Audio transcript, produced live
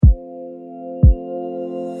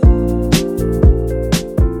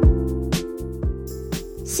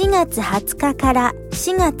月20日から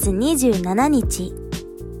4月27日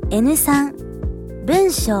N3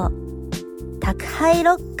 文章宅配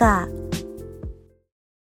ロッカー。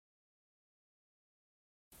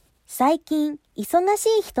最近忙し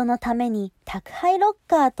い人のために宅配ロッ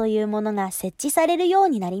カーというものが設置されるよう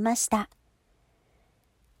になりました。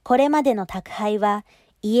これまでの宅配は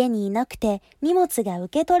家にいなくて荷物が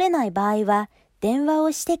受け取れない場合は電話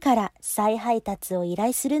をしてから再配達を依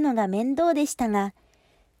頼するのが面倒でしたが、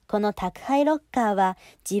この宅配ロッカーは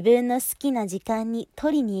自分の好きな時間に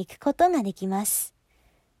取りに行くことができます。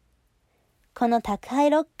この宅配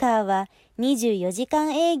ロッカーは24時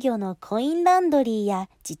間営業のコインランドリーや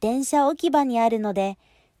自転車置き場にあるので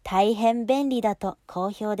大変便利だと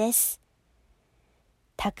好評です。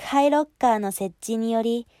宅配ロッカーの設置によ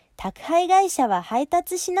り宅配会社は配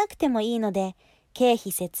達しなくてもいいので経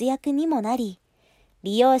費節約にもなり、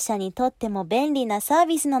利用者にとっても便利なサー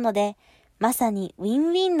ビスなのでまさにウィン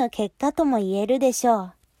ウィンの結果とも言えるでしょ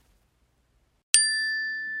う。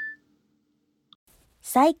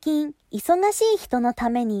最近忙しい人のた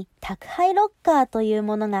めに宅配ロッカーという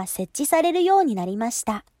ものが設置されるようになりまし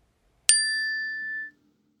た。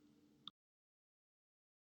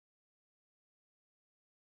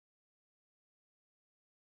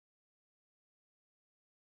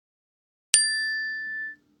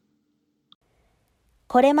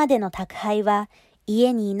これまでの宅配は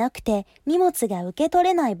家にいなくて荷物が受け取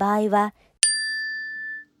れない場合は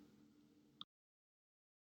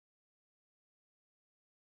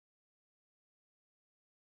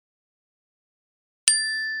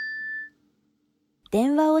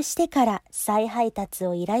電話をしてから再配達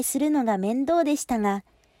を依頼するのが面倒でしたが、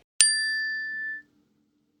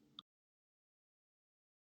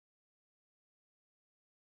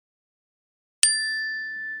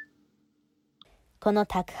この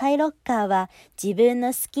宅配ロッカーは自分の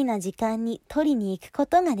好きな時間に取りに行くこ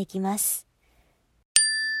とができます。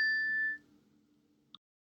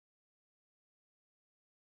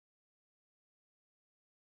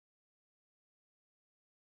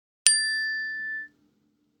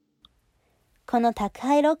この宅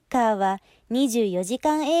配ロッカーは24時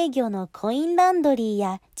間営業のコインランドリー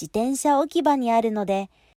や自転車置き場にあるの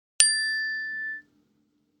で、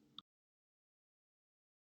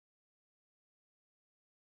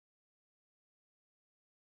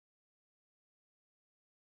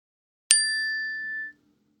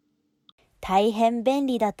大変便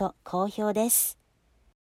利だと好評です。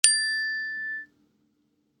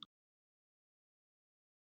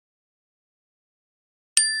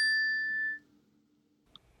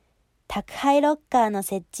宅配ロッカーの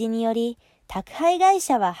設置により宅配会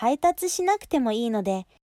社は配達しなくてもいいので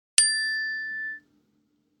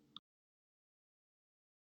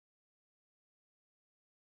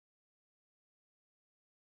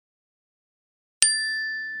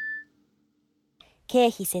経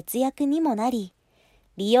費節約にもなり、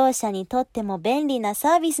利用者にとっても便利な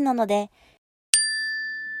サービスなので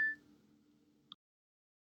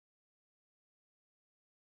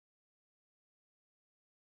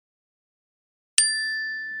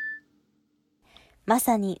ま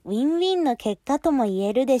さにウィンウィンの結果とも言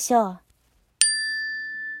えるでしょう。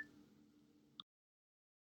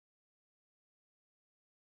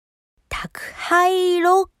宅配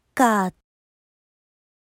ロッカー、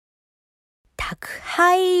宅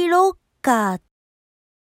配ロッカー。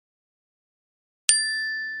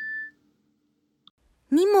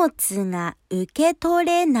荷物が受け取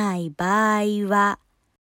れない場合は、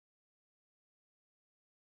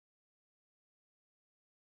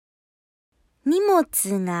荷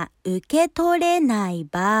物が受け取れない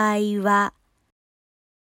場合は、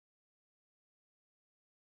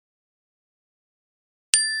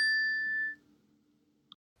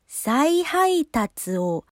再配達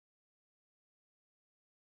を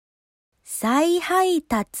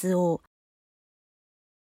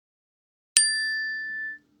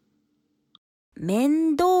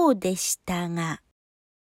面倒でしたが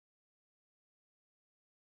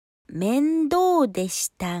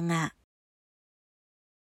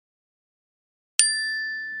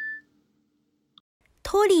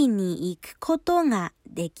取りに行くことが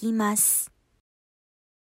できます。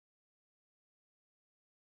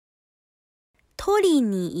取り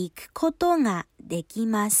に行くことができ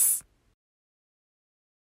ます。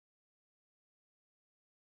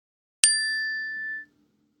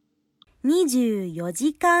24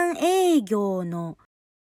時間営業の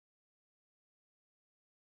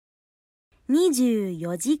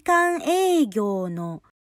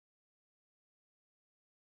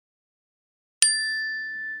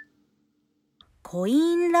コ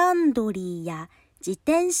インランドリーや自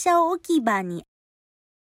転車置き場に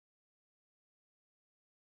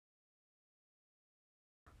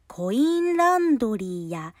コインランドリー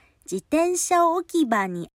や自転車置き場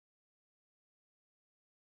に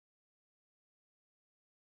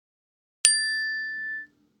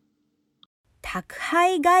宅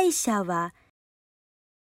配会社は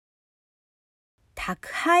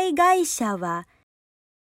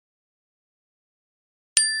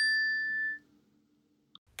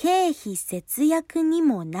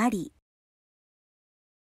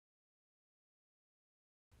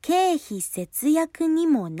経費節約に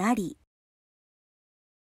もなり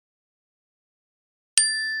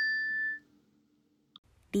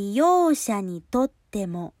利用者に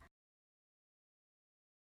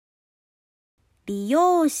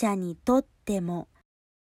とっても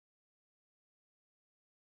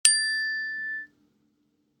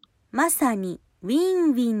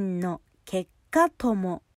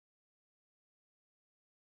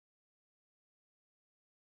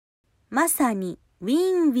まさにウィ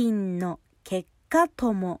ンウィンの結果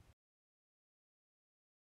とも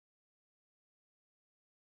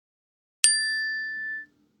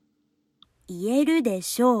言える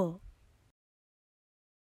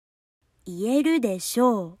でし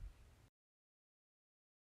ょう。